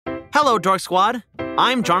Hello, Dork Squad.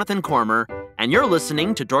 I'm Jonathan Cormer, and you're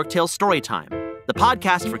listening to Dorktales Storytime, the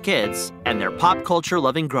podcast for kids and their pop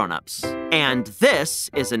culture-loving grown-ups. And this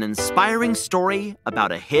is an inspiring story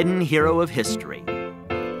about a hidden hero of history.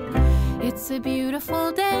 It's a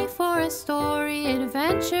beautiful day for a story,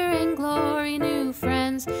 adventure and glory, new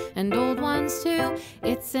friends and old ones too.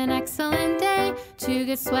 It's an excellent day to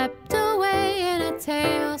get swept away in a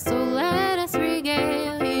tale, so let us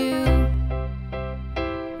regale you.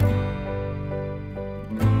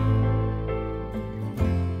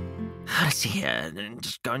 Let's see here.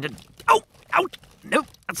 Just going to... Oh! Out! Nope,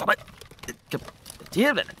 that's not it.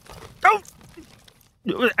 Here. Oh!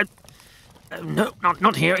 No,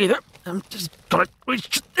 not here either. I'm just gonna...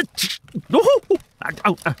 No!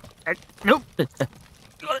 Ow!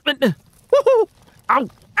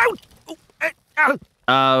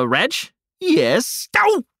 Ow! Reg? Yes?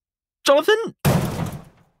 Ow! Jonathan?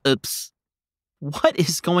 Oops. What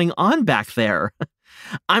is going on back there?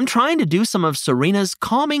 I'm trying to do some of Serena's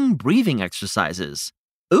calming breathing exercises.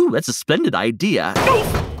 Ooh, that's a splendid idea.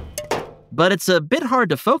 But it's a bit hard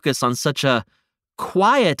to focus on such a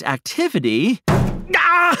quiet activity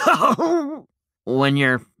when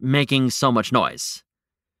you're making so much noise.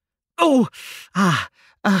 I'm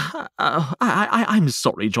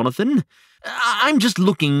sorry, Jonathan. I'm just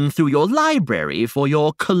looking through your library for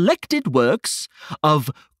your collected works of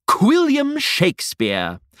William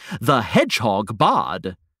Shakespeare, the Hedgehog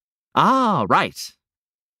Bard. Ah, right.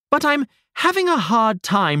 But I'm having a hard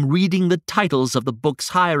time reading the titles of the books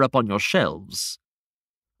higher up on your shelves.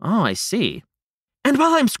 Oh, I see. And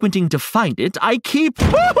while I'm squinting to find it, I keep...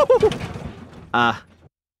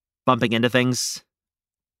 bumping into things?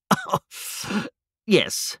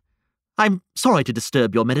 Yes. I'm sorry to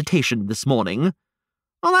disturb your meditation this morning.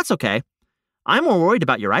 Oh, that's okay. I'm more worried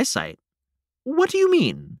about your eyesight. What do you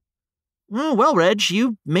mean? Oh, well, Reg,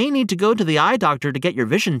 you may need to go to the eye doctor to get your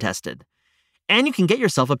vision tested. And you can get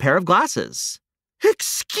yourself a pair of glasses.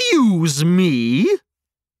 Excuse me?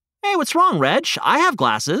 Hey, what's wrong, Reg? I have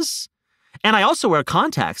glasses. And I also wear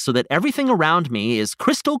contacts so that everything around me is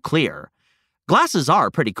crystal clear. Glasses are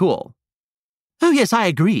pretty cool. Oh, yes, I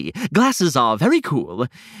agree. Glasses are very cool.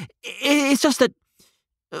 It's just that,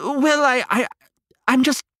 well, I'm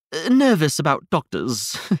just nervous about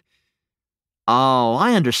doctors. Oh,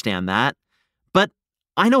 I understand that. But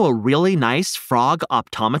I know a really nice frog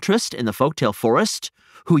optometrist in the Folktale Forest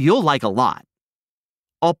who you'll like a lot.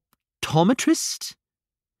 Optometrist?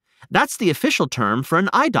 That's the official term for an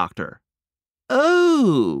eye doctor.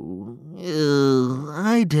 Oh,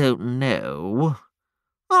 I don't know.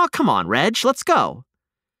 Oh, come on, Reg, let's go.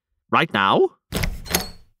 Right now?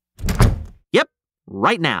 Yep,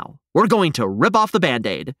 right now. We're going to rip off the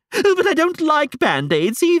Band-Aid. But I don't like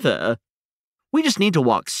Band-Aids either. We just need to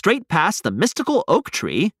walk straight past the mystical oak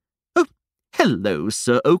tree. Oh, hello,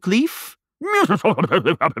 Sir Oakleaf.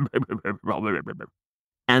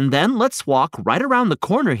 And then let's walk right around the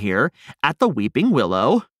corner here at the Weeping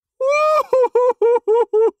Willow.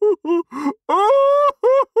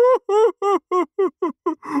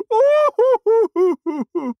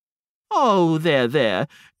 Oh, there.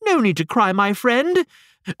 No need to cry, my friend.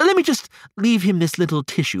 Let me just leave him this little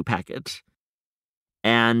tissue packet.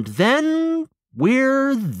 And then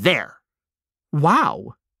we're there.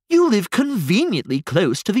 Wow, you live conveniently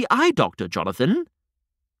close to the eye doctor, Jonathan.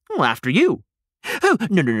 Well, after you. Oh,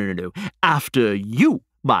 no. After you,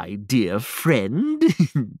 my dear friend.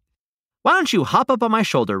 Why don't you hop up on my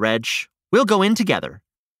shoulder, Reg? We'll go in together.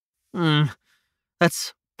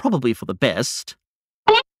 That's probably for the best.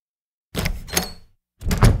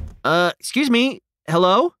 Excuse me.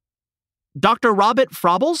 Hello? Dr. Robert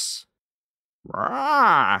Frobbles?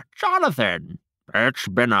 Jonathan, it's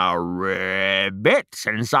been a bit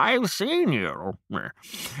since I've seen you.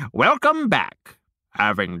 Welcome back.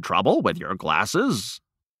 Having trouble with your glasses?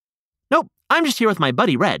 Nope, I'm just here with my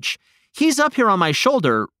buddy Reg. He's up here on my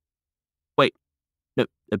shoulder. Wait, no,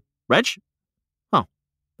 Reg? Oh,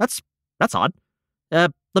 that's odd.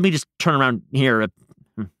 Let me just turn around here,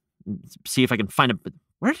 see if I can find him.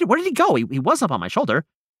 Where did he go? He was up on my shoulder.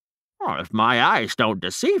 Oh, if my eyes don't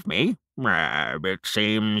deceive me, it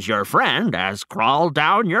seems your friend has crawled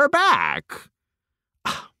down your back.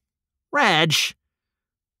 Reg.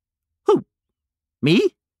 Who?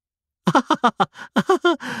 Me?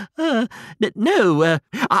 No,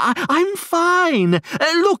 I'm fine.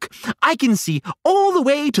 Look, I can see all the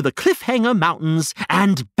way to the Cliffhanger Mountains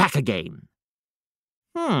and back again.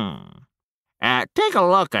 Take a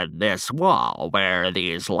look at this wall where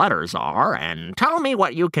these letters are and tell me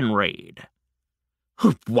what you can read.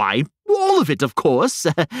 Why, all of it, of course.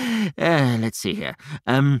 Let's see here.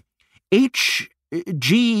 H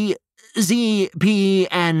G, Z, P,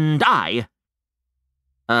 and I.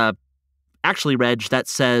 Actually, Reg, that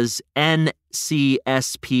says N, C,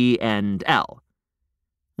 S, P, and L.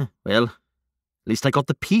 Well, at least I got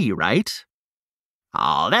the P right.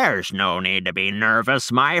 Oh, there's no need to be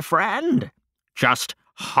nervous, my friend. Just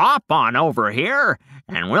hop on over here,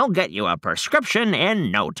 and we'll get you a prescription in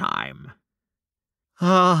no time.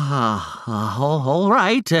 All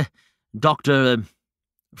right, Dr.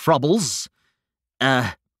 Frobbles.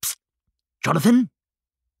 Psst, Jonathan?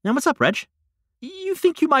 Now, what's up, Reg? You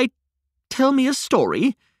think you might tell me a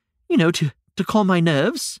story? To calm my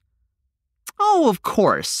nerves? Oh, of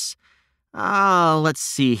course. Let's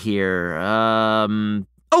see here.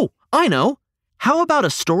 Oh, I know. How about a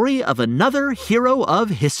story of another hero of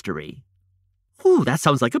history? Ooh, that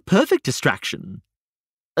sounds like a perfect distraction.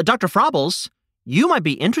 Dr. Frobbles, you might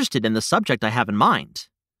be interested in the subject I have in mind.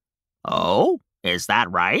 Oh, is that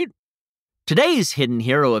right? Today's hidden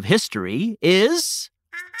hero of history is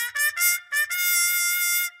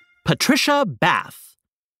Patricia Bath.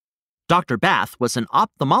 Dr. Bath was an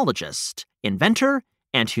ophthalmologist, inventor,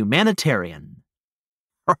 and humanitarian.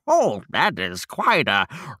 Oh, that is quite a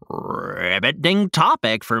riveting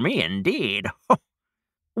topic for me indeed.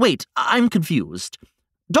 Wait, I'm confused.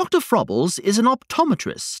 Dr. Frobbles is an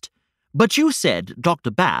optometrist, but you said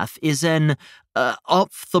Dr. Bath is an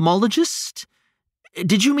ophthalmologist?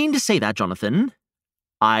 Did you mean to say that, Jonathan?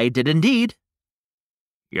 I did indeed.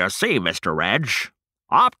 You see, Mr. Reg,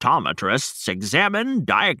 optometrists examine,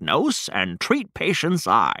 diagnose, and treat patients'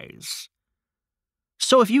 eyes.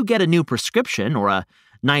 So if you get a new prescription or a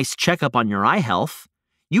nice checkup on your eye health,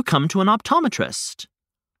 you come to an optometrist.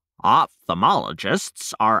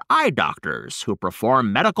 Ophthalmologists are eye doctors who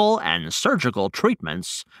perform medical and surgical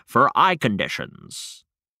treatments for eye conditions.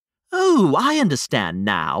 Oh, I understand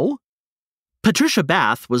now. Patricia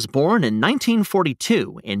Bath was born in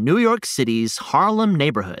 1942 in New York City's Harlem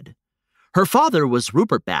neighborhood. Her father was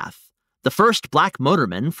Rupert Bath, the first black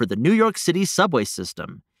motorman for the New York City subway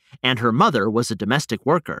system, and her mother was a domestic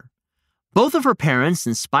worker. Both of her parents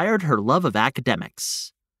inspired her love of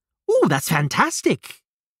academics. Ooh, that's fantastic!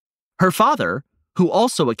 Her father, who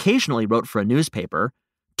also occasionally wrote for a newspaper,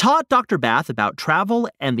 taught Dr. Bath about travel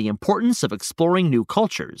and the importance of exploring new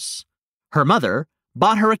cultures. Her mother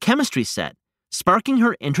bought her a chemistry set, sparking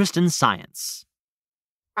her interest in science.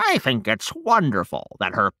 I think it's wonderful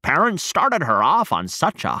that her parents started her off on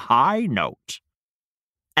such a high note.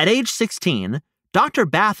 At age 16, Dr.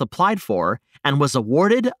 Bath applied for and was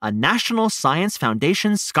awarded a National Science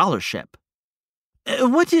Foundation scholarship.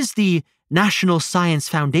 What is the National Science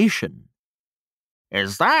Foundation?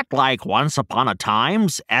 Is that like Once Upon a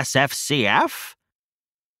Time's SFCF?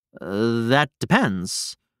 That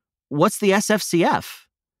depends. What's the SFCF?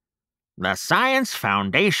 The Science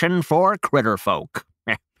Foundation for Critterfolk.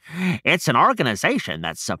 It's an organization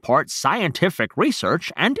that supports scientific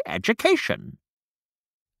research and education.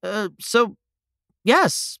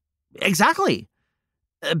 Yes, exactly.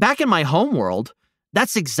 Back in my home world,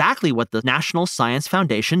 that's exactly what the National Science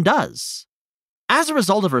Foundation does. As a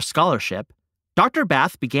result of her scholarship, Dr.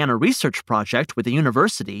 Bath began a research project with the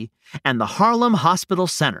university and the Harlem Hospital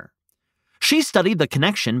Center. She studied the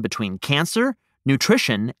connection between cancer,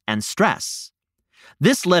 nutrition, and stress.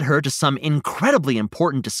 This led her to some incredibly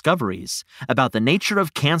important discoveries about the nature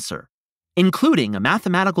of cancer, including a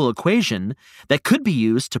mathematical equation that could be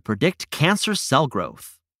used to predict cancer cell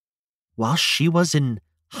growth. While she was in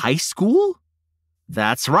high school?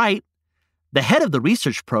 That's right. The head of the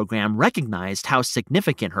research program recognized how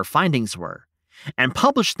significant her findings were and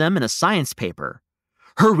published them in a science paper.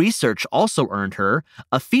 Her research also earned her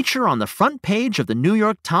a feature on the front page of the New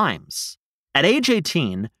York Times. At age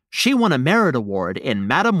 18, she won a Merit Award in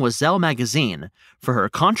Mademoiselle magazine for her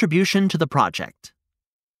contribution to the project.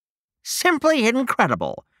 Simply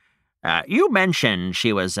incredible. You mentioned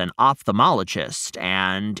she was an ophthalmologist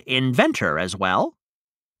and inventor as well?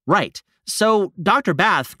 Right. So Dr.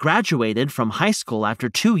 Bath graduated from high school after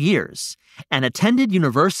 2 years and attended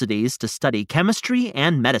universities to study chemistry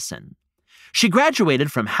and medicine. She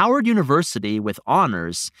graduated from Howard University with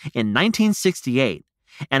honors in 1968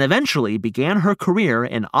 and eventually began her career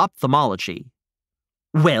in ophthalmology.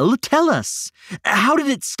 Well, tell us, how did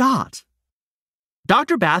it start?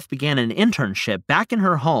 Dr. Bath began an internship back in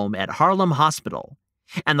her home at Harlem Hospital,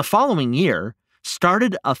 and the following year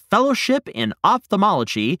started a fellowship in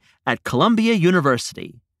ophthalmology at Columbia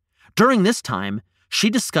University. During this time, she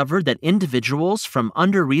discovered that individuals from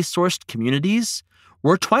under-resourced communities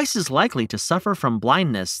were twice as likely to suffer from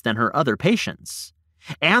blindness than her other patients,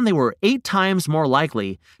 and they were 8 times more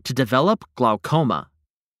likely to develop glaucoma,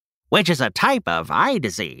 which is a type of eye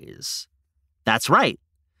disease. That's right.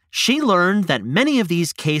 She learned that many of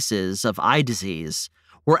these cases of eye disease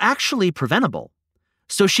were actually preventable,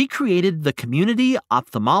 so she created the community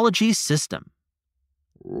ophthalmology system,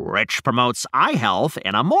 which promotes eye health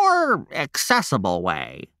in a more accessible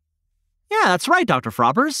way. Yeah, that's right, Dr.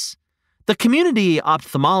 Frobbers. The community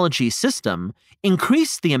ophthalmology system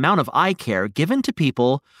increased the amount of eye care given to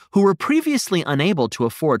people who were previously unable to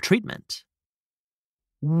afford treatment.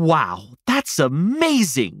 Wow, that's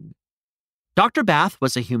amazing! Dr. Bath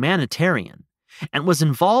was a humanitarian and was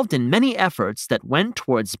involved in many efforts that went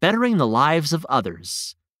towards bettering the lives of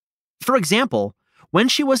others. For example, when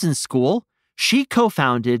she was in school, she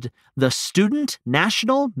co-founded the Student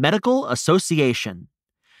National Medical Association.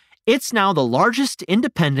 It's now the largest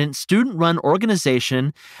independent student-run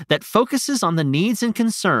organization that focuses on the needs and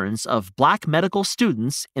concerns of Black medical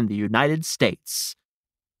students in the United States.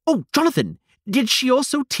 Oh, Jonathan, did she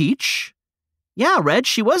also teach? Yeah, Reg,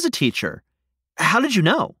 she was a teacher. How did you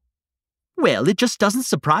know? Well, it just doesn't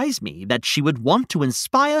surprise me that she would want to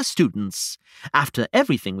inspire students after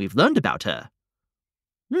everything we've learned about her.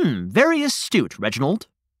 Very astute, Reginald.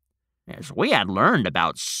 As we had learned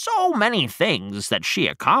about so many things that she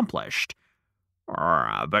accomplished.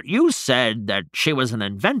 But you said that she was an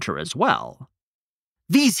inventor as well.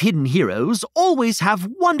 These hidden heroes always have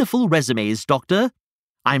wonderful resumes, Doctor.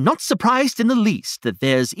 I'm not surprised in the least that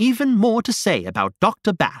there's even more to say about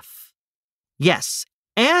Dr. Bath. Yes,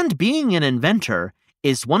 and being an inventor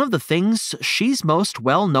is one of the things she's most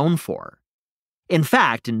well known for. In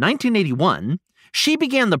fact, in 1981, she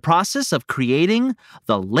began the process of creating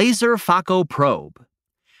the laser phaco probe,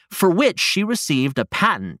 for which she received a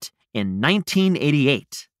patent in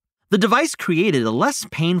 1988. The device created a less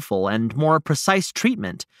painful and more precise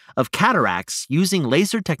treatment of cataracts using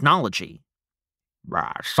laser technology.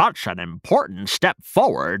 Such an important step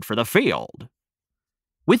forward for the field.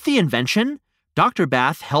 With the invention, Dr.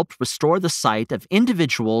 Bath helped restore the sight of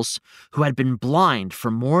individuals who had been blind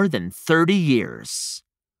for more than 30 years.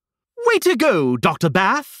 Way to go, Dr.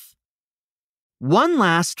 Bath! One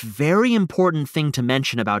last very important thing to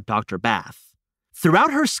mention about Dr. Bath.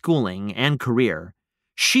 Throughout her schooling and career,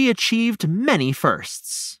 she achieved many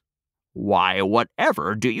firsts. Why,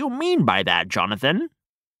 whatever do you mean by that, Jonathan?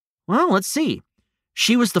 Well, let's see.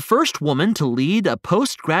 She was the first woman to lead a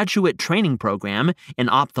postgraduate training program in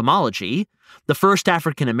ophthalmology, the first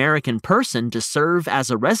African-American person to serve as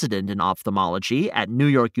a resident in ophthalmology at New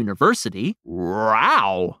York University.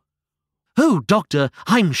 Wow! Oh, Doctor,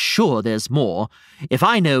 I'm sure there's more. If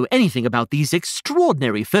I know anything about these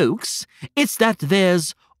extraordinary folks, it's that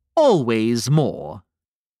there's always more.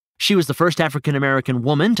 She was the first African-American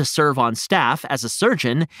woman to serve on staff as a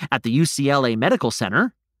surgeon at the UCLA Medical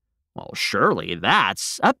Center. Well, surely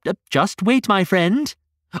that's... just wait, my friend.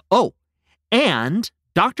 Oh, and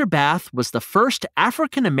Dr. Bath was the first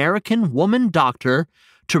African-American woman doctor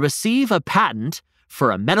to receive a patent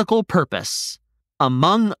for a medical purpose,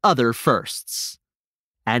 among other firsts.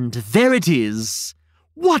 And there it is.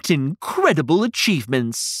 What incredible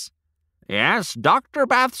achievements! Yes, Dr.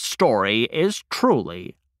 Bath's story is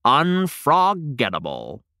truly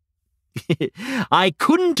unforgettable. I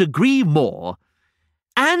couldn't agree more.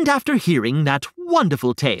 And after hearing that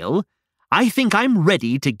wonderful tale, I think I'm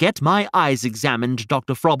ready to get my eyes examined,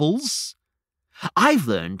 Dr. Frobbles. I've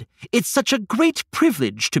learned it's such a great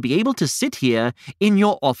privilege to be able to sit here in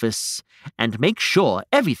your office and make sure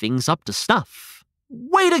everything's up to snuff.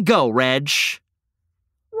 Way to go, Reg.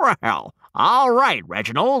 Well, all right,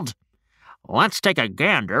 Reginald. Let's take a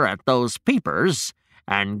gander at those peepers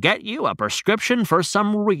and get you a prescription for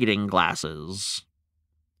some reading glasses.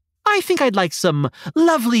 I think I'd like some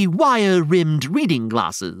lovely wire-rimmed reading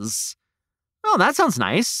glasses. Oh, that sounds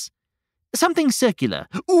nice. Something circular.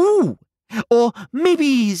 Ooh! Or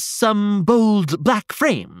maybe some bold black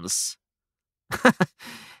frames.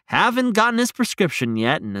 Haven't gotten his prescription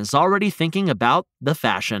yet and is already thinking about the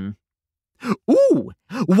fashion. Ooh!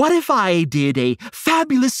 What if I did a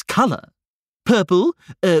fabulous color? Purple,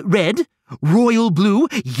 red, royal blue,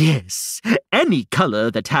 yes, any color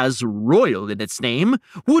that has royal in its name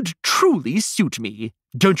would truly suit me,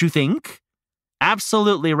 don't you think?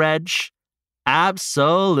 Absolutely, Reg.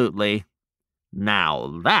 Absolutely.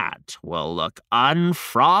 Now that will look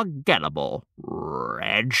unforgettable,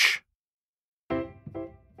 Reg.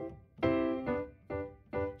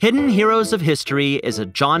 Hidden Heroes of History is a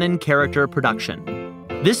John and Character production.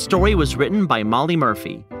 This story was written by Molly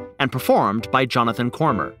Murphy and performed by Jonathan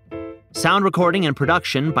Cormer. Sound recording and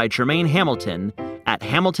production by Jermaine Hamilton at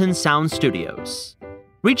Hamilton Sound Studios.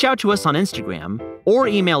 Reach out to us on Instagram or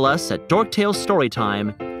email us at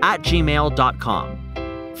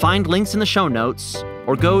dorktalestorytime@gmail.com. Find links in the show notes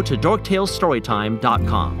or go to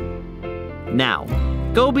dorktalestorytime.com. Now,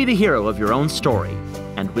 go be the hero of your own story,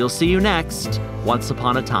 and we'll see you next Once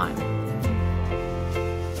Upon a Time.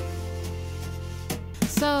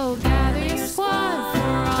 So gather your squad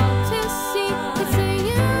for all to see. It's a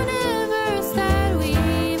universe that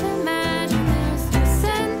we've imagined. There's twists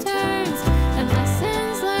and turns and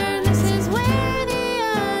lessons learned. This is where the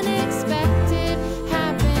unexpected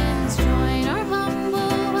happens. Join our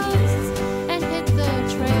humble hosts and hit the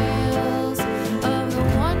trails of the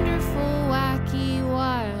wonderful, wacky,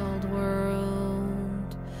 wild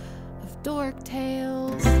world of Dorktales.